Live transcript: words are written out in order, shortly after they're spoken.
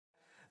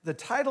The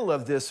title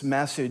of this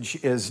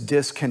message is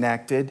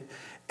Disconnected,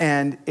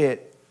 and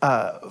it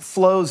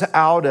flows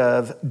out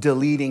of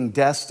deleting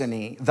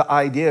destiny. The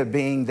idea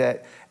being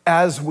that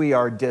as we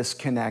are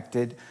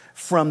disconnected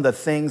from the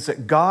things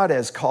that God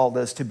has called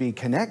us to be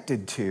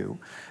connected to,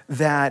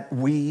 that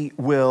we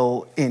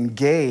will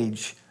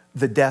engage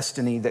the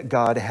destiny that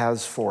God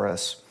has for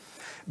us.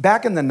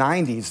 Back in the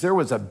 90s, there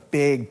was a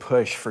big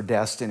push for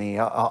destiny.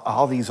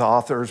 All these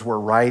authors were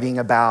writing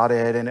about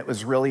it, and it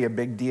was really a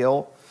big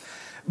deal.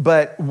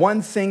 But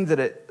one thing that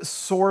it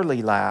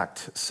sorely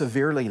lacked,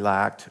 severely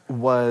lacked,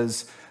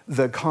 was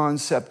the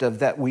concept of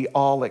that we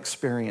all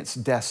experience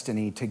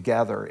destiny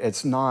together.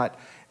 It's not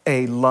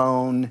a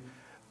lone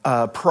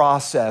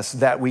process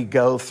that we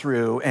go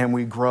through and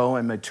we grow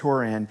and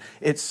mature in.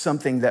 It's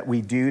something that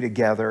we do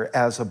together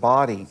as a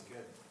body.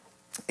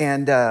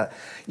 And,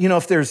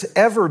 if there's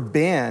ever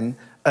been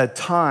a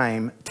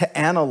time to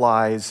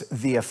analyze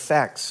the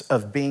effects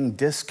of being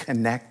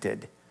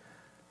disconnected,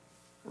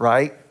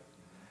 right?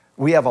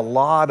 We have a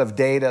lot of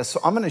data,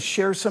 so I'm going to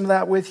share some of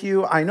that with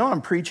you. I know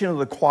I'm preaching to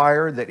the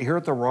choir that here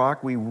at The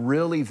Rock, we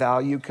really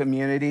value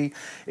community.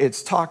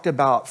 It's talked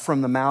about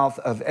from the mouth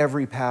of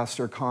every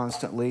pastor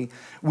constantly.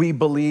 We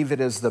believe it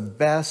is the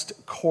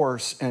best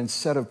course and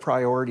set of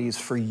priorities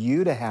for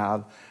you to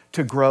have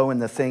to grow in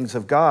the things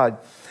of God.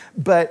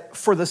 But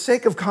for the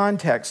sake of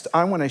context,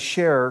 I want to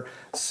share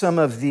some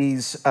of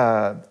these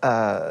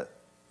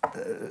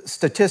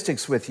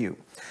statistics with you.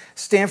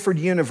 Stanford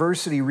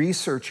University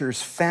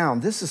researchers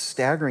found, this is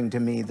staggering to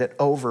me, that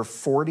over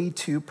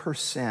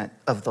 42%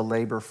 of the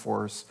labor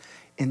force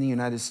in the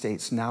United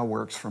States now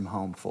works from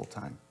home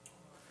full-time.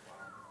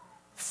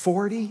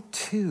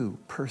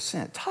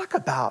 42%. Talk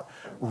about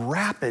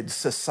rapid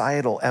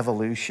societal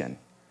evolution.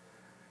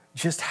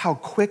 Just how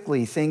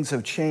quickly things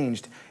have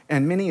changed,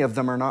 and many of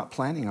them are not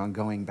planning on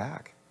going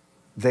back.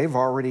 They've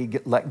already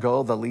let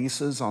go of the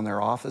leases on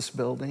their office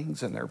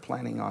buildings, and they're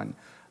planning on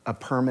a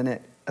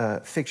permanent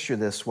fixture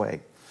this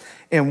way.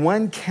 In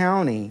one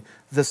county,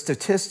 the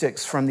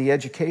statistics from the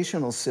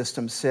educational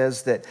system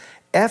says that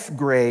F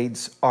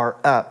grades are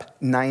up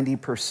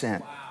 90%.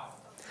 Wow.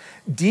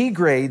 D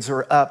grades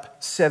are up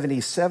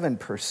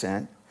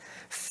 77%.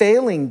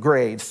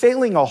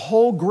 Failing a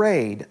whole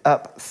grade,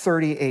 up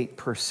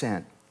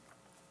 38%.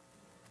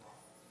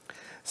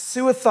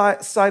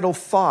 Suicidal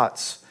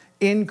thoughts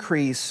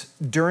increase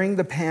during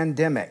the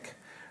pandemic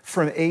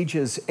from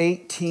ages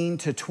 18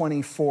 to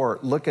 24.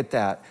 Look at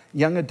that.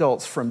 Young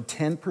adults from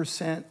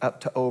 10% up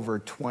to over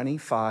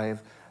 25%.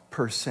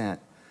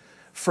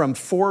 From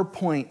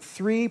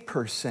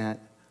 4.3%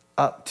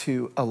 up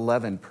to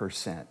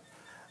 11%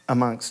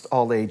 amongst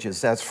all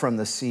ages. That's from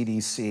the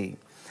CDC.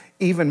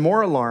 Even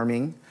more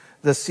alarming,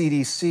 the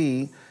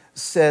CDC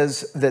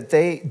says that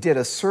they did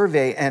a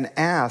survey and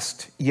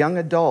asked young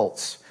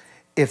adults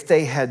if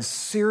they had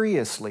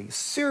seriously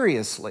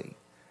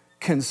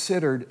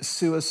considered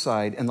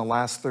suicide in the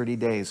last 30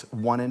 days.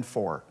 1 in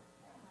 4.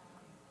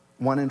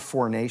 1 in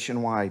 4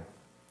 nationwide.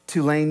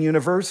 Tulane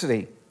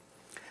University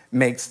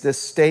makes this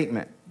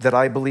statement that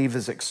I believe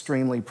is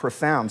extremely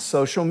profound.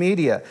 Social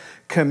media.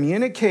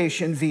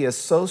 Communication via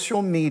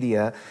social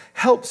media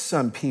helps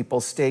some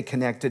people stay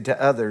connected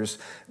to others,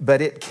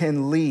 but it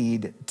can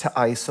lead to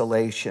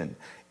isolation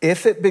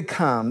if it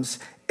becomes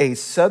a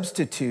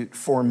substitute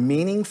for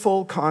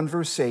meaningful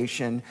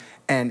conversation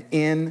and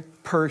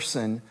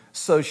in-person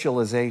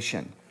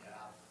socialization.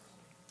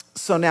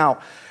 So now,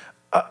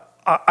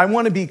 I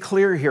want to be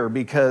clear here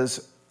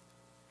because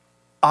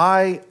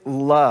I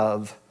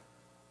love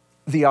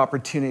the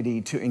opportunity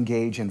to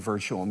engage in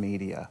virtual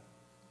media.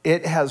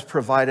 It has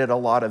provided a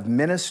lot of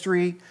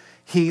ministry,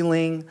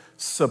 healing,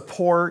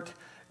 support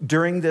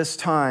during this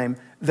time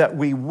that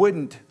we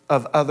wouldn't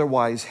have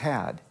otherwise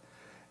had.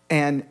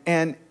 And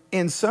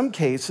in some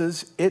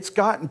cases, it's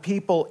gotten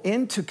people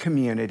into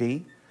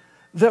community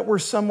that were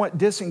somewhat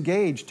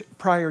disengaged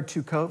prior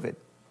to COVID.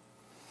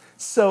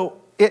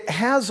 So it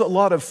has a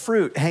lot of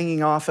fruit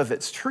hanging off of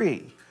its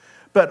tree,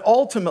 but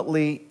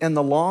ultimately, in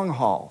the long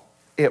haul,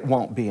 it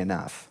won't be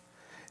enough.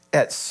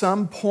 At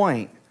some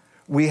point,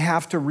 we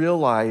have to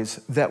realize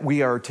that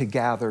we are to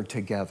gather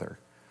together,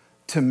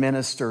 to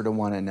minister to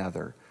one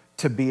another,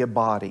 to be a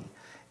body,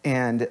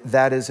 and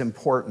that is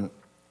important.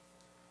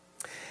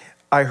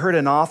 I heard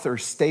an author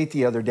state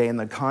the other day in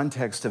the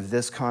context of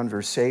this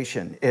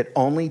conversation, it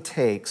only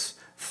takes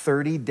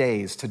 30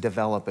 days to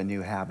develop a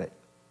new habit.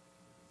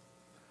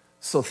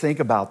 So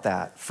think about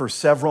that. For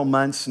several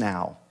months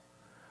now,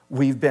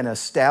 we've been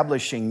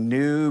establishing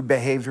new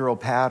behavioral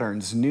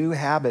patterns, new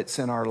habits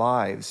in our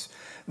lives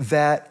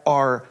that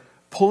are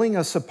pulling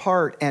us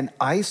apart and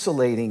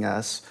isolating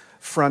us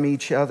from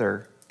each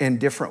other in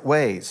different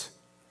ways.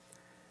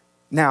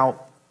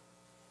 Now,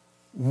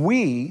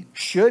 we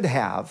should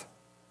have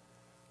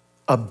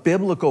a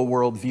biblical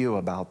worldview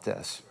about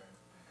this.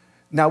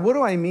 Now, what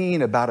do I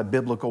mean about a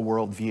biblical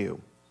worldview?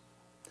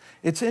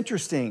 It's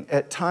interesting.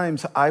 At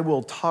times, I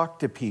will talk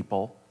to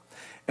people,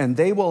 and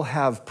they will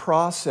have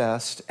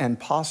processed and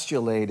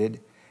postulated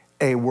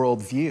a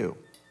worldview.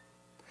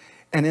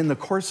 And in the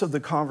course of the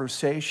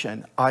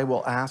conversation, I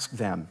will ask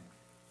them,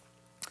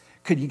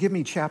 could you give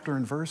me chapter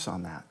and verse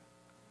on that?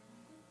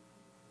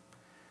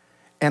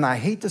 And I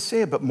hate to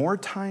say it, but more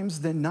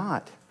times than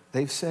not,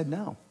 they've said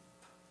no.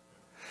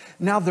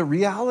 Now, the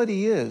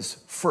reality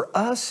is, for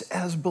us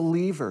as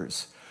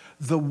believers,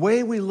 the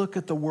way we look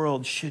at the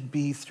world should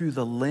be through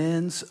the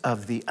lens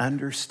of the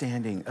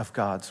understanding of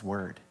God's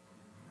word.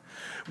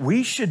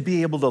 We should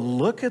be able to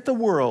look at the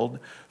world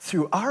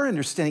through our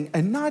understanding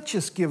and not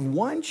just give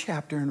one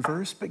chapter and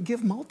verse, but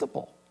give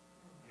multiple.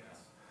 Yes.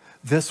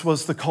 This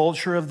was the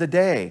culture of the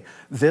day.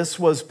 This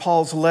was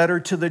Paul's letter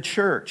to the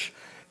church.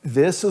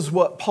 This is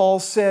what Paul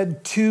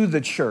said to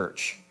the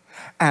church.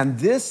 And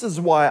this is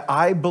why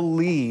I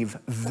believe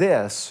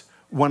this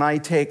when I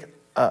take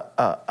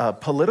a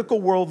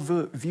political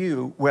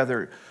worldview,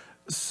 whether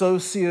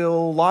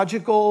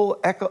sociological,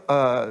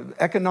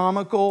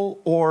 economical,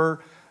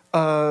 or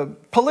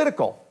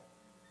political.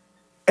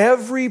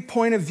 Every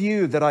point of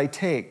view that I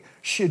take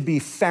should be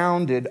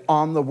founded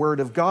on the Word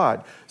of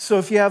God. So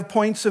if you have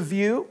points of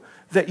view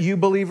that you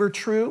believe are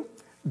true,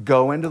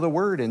 go into the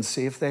Word and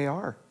see if they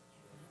are.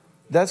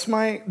 That's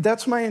my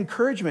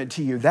encouragement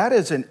to you. That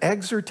is an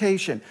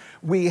exhortation.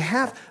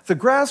 The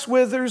grass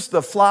withers,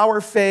 the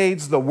flower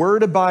fades, the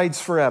word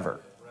abides forever.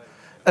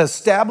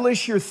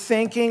 Establish your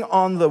thinking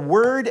on the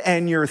word,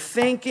 and your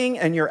thinking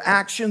and your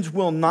actions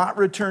will not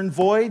return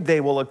void. They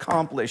will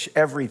accomplish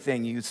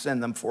everything you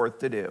send them forth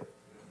to do.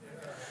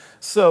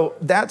 So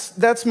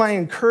that's my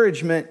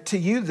encouragement to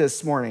you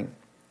this morning.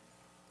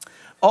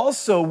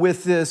 Also,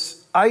 with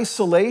this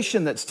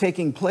isolation that's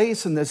taking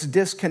place and this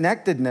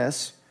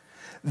disconnectedness,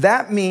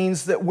 that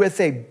means that with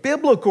a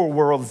biblical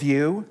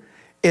worldview,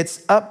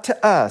 it's up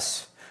to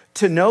us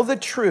to know the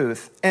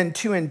truth and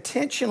to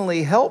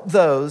intentionally help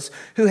those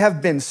who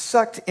have been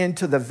sucked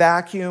into the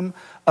vacuum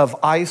of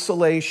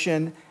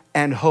isolation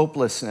and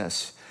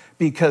hopelessness.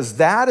 Because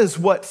that is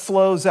what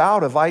flows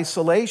out of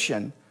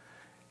isolation,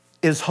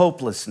 is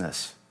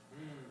hopelessness.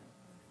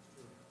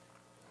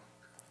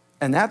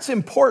 And that's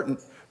important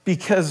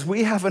because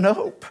we have an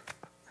hope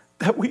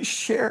that we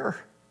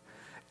share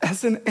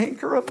as an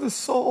anchor of the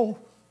soul.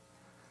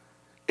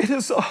 It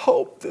is a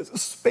hope that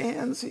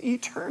spans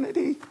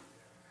eternity.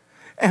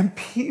 And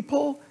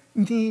people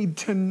need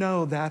to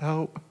know that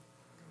hope.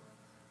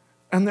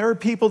 And there are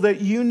people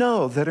that you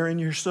know that are in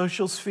your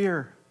social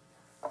sphere.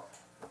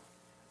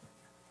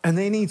 And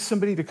they need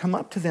somebody to come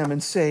up to them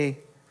and say,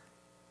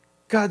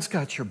 God's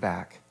got your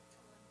back.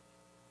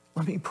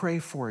 Let me pray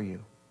for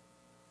you.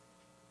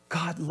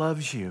 God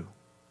loves you.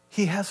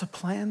 He has a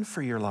plan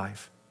for your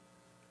life.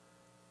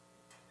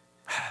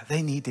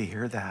 They need to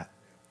hear that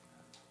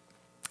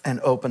and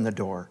open the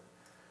door.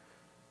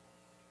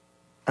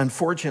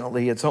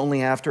 Unfortunately, it's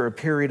only after a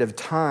period of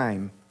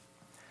time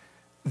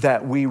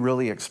that we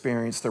really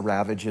experience the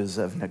ravages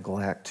of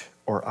neglect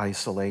or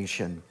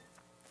isolation.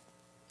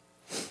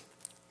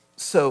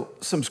 So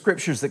some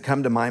scriptures that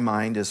come to my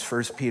mind is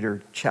 1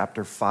 Peter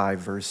chapter 5,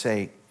 verse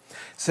 8. It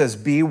says,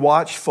 be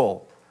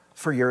watchful,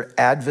 for your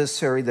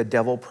adversary, the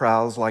devil,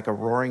 prowls like a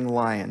roaring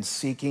lion,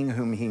 seeking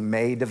whom he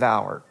may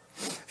devour.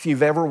 If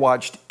you've ever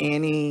watched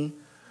any,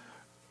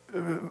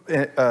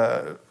 what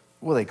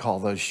do they call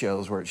those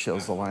shows where it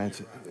shows the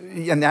lions?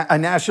 A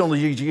National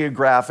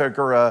Geographic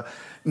or a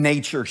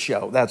nature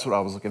show. That's what I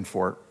was looking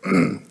for.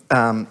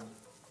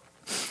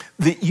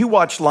 You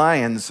watch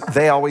lions,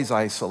 they always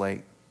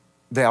isolate.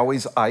 They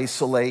always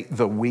isolate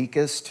the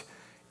weakest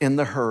in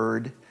the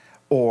herd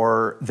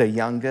or the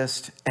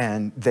youngest,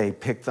 and they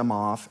pick them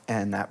off,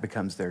 and that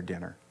becomes their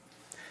dinner.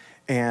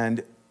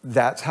 And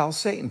that's how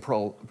Satan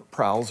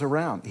prowls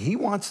around. He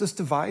wants us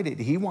divided.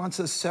 He wants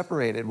us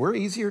separated. We're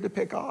easier to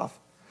pick off.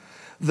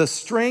 The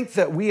strength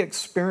that we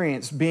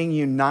experience being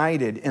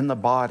united in the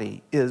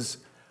body is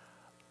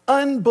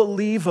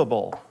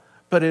unbelievable,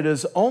 but it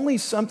is only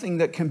something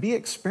that can be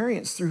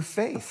experienced through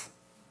faith.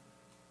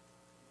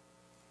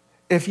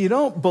 If you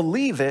don't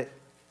believe it,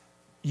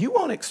 you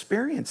won't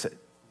experience it.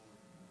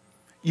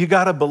 You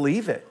got to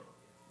believe it.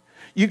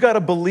 You got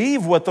to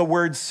believe what the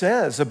word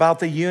says about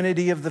the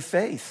unity of the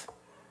faith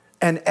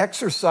and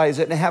exercise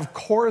it and have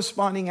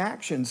corresponding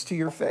actions to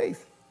your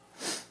faith.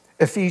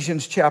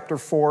 Ephesians chapter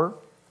 4,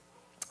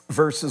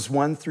 verses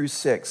 1 through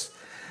 6.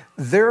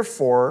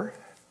 Therefore,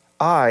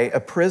 I, a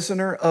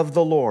prisoner of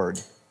the Lord.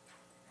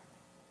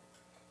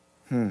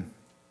 I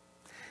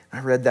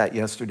read that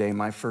yesterday.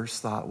 My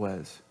first thought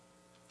was,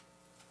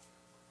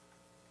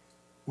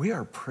 we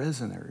are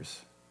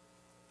prisoners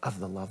of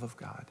the love of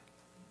God.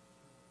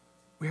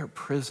 We are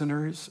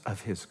prisoners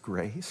of his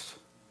grace.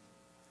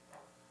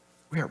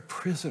 We are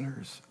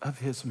prisoners of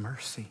his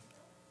mercy.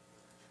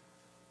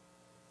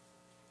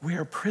 We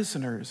are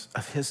prisoners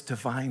of his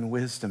divine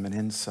wisdom and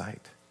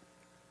insight.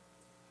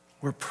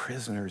 We're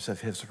prisoners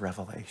of his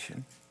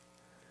revelation.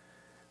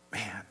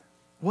 Man,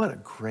 what a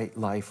great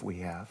life we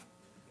have.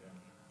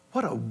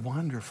 What a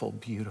wonderful,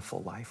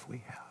 beautiful life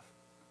we have.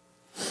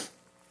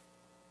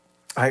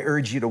 I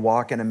urge you to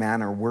walk in a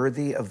manner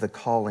worthy of the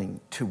calling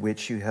to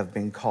which you have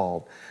been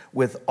called,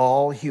 with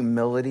all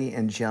humility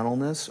and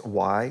gentleness.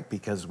 Why?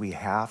 Because we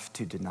have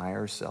to deny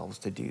ourselves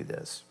to do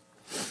this.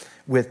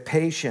 With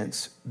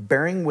patience,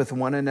 bearing with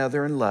one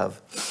another in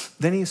love.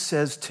 Then he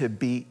says to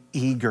be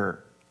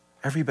eager.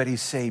 Everybody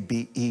say,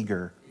 be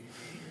eager.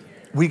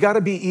 We got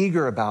to be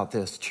eager about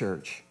this,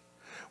 church.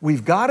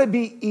 We've got to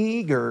be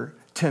eager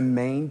to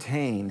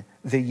maintain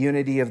the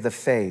unity of the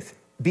faith.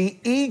 Be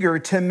eager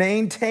to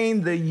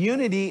maintain the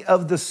unity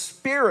of the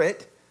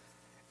Spirit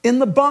in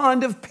the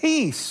bond of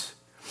peace.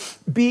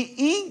 Be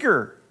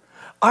eager.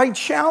 I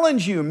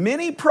challenge you,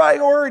 many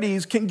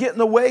priorities can get in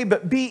the way,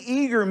 but be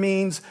eager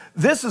means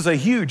this is a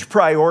huge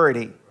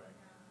priority.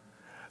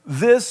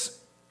 This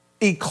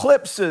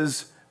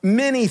eclipses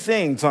many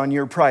things on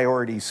your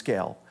priority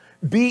scale.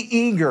 Be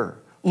eager.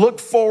 Look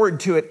forward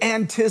to it.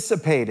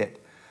 Anticipate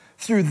it.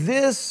 Through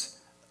this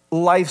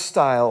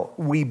lifestyle,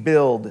 we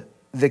build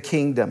the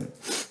kingdom.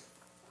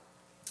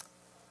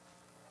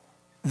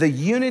 The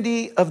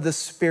unity of the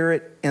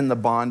Spirit in the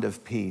bond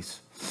of peace.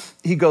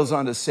 He goes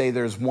on to say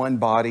there's one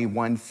body,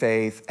 one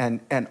faith,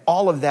 and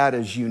all of that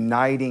is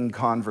uniting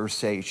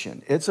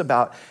conversation. It's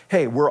about,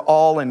 hey, we're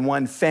all in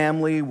one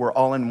family, we're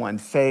all in one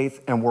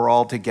faith, and we're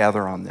all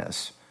together on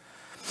this.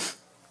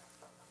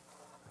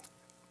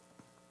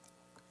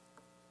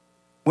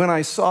 When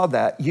I saw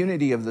that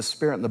unity of the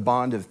Spirit and the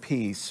bond of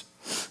peace,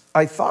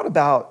 I thought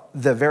about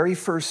the very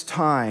first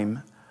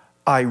time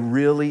I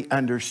really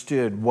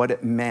understood what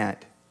it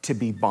meant to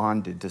be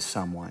bonded to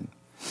someone.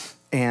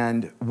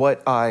 And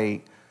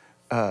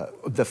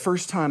the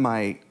first time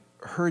I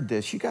heard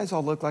this, you guys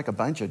all look like a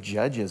bunch of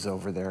judges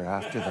over there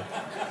after the...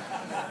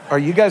 Are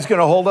you guys going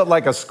to hold up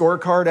like a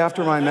scorecard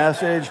after my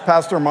message?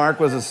 Pastor Mark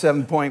was a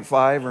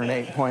 7.5 or an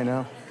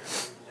 8.0.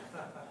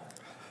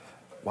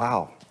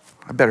 Wow.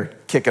 I better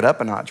kick it up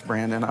a notch,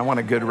 Brandon. I want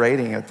a good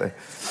rating at the...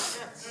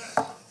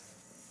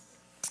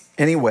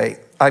 Anyway,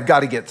 I've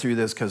got to get through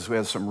this because we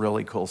have some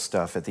really cool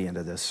stuff at the end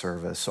of this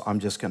service. So I'm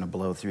just going to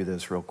blow through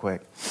this real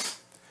quick.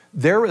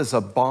 There is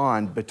a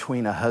bond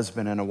between a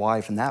husband and a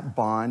wife, and that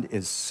bond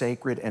is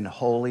sacred and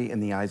holy in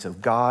the eyes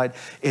of God.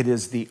 It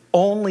is the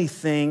only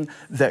thing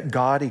that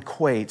God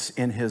equates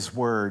in his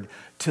word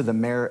to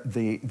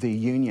the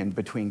union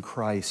between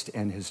Christ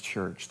and his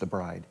church, the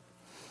bride.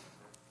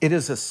 It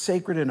is a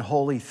sacred and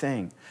holy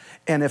thing.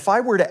 And if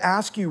I were to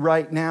ask you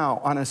right now,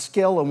 on a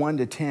scale of 1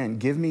 to 10,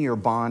 give me your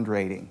bond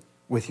rating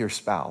with your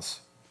spouse,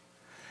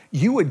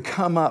 you would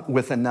come up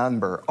with a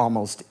number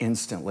almost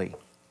instantly.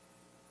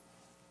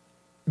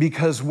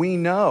 Because we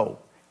know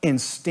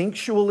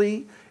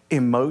instinctually,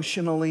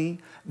 emotionally,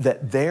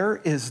 that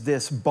there is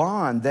this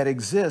bond that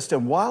exists.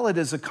 And while it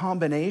is a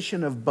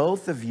combination of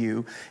both of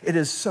you, it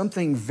is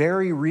something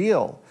very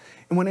real.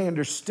 And when I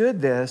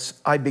understood this,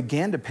 I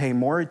began to pay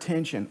more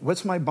attention.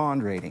 What's my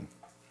bond rating?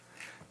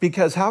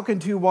 Because how can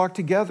two walk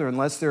together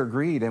unless they're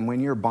agreed? And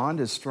when your bond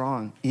is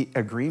strong,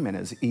 agreement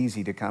is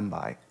easy to come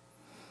by.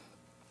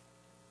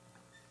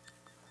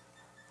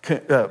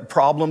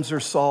 Problems are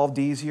solved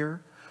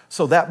easier.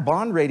 So that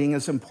bond rating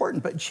is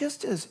important. But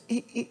just as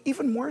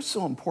even more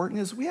so important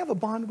is we have a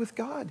bond with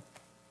God.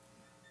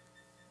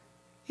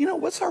 You know,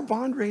 what's our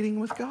bond rating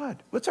with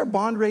God? What's our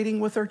bond rating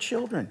with our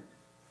children?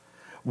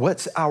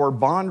 What's our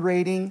bond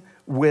rating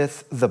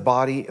with the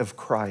body of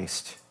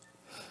Christ?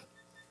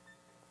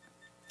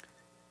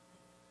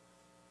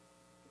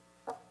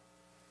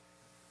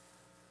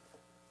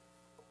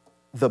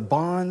 The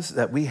bonds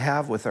that we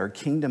have with our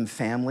kingdom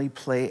family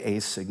play a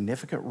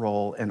significant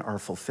role in our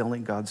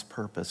fulfilling God's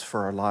purpose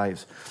for our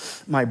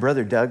lives. My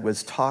brother Doug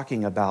was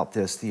talking about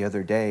this the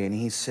other day, and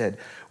he said,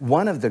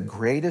 one of the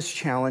greatest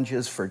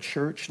challenges for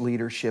church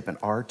leadership in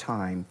our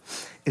time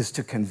is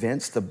to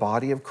convince the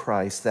body of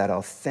Christ that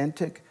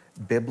authentic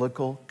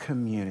biblical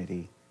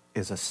community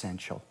is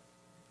essential.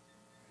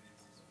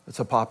 It's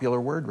a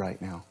popular word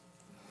right now.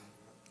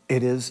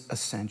 It is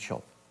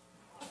essential.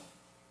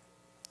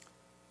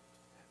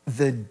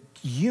 The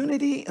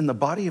unity in the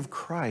body of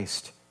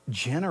Christ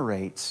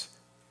generates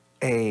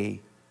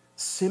a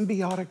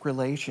symbiotic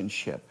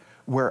relationship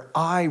where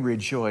I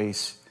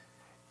rejoice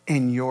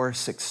in your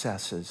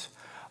successes.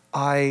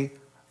 I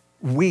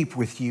weep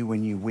with you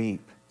when you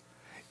weep.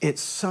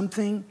 It's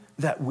something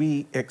that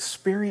we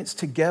experience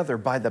together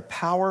by the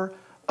power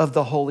of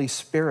the Holy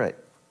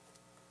Spirit.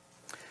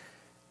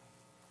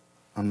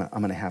 I'm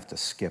going to have to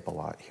skip a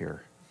lot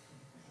here.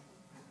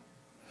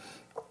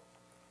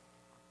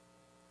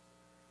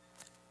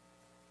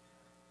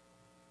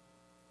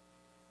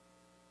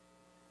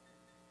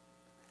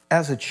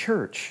 As a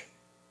church,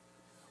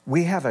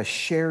 we have a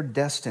shared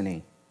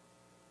destiny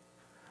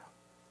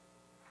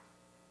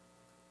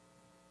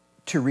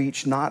to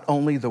reach not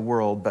only the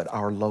world, but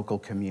our local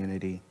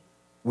community.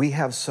 We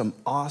have some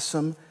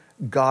awesome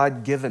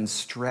God-given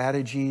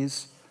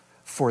strategies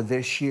for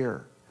this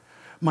year.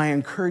 My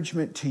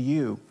encouragement to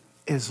you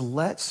is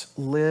let's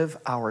live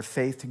our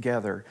faith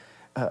together.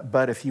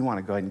 But if you want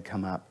to go ahead and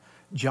come up,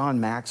 John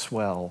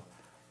Maxwell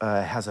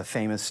has a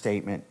famous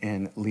statement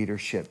in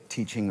leadership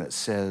teaching that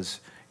says,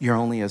 You're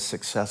only as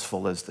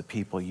successful as the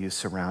people you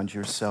surround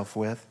yourself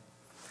with.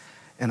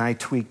 And I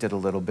tweaked it a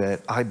little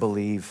bit. I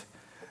believe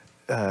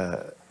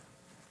we're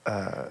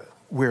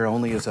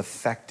only as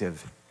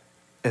effective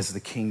as the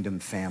kingdom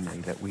family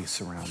that we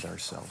surround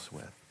ourselves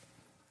with.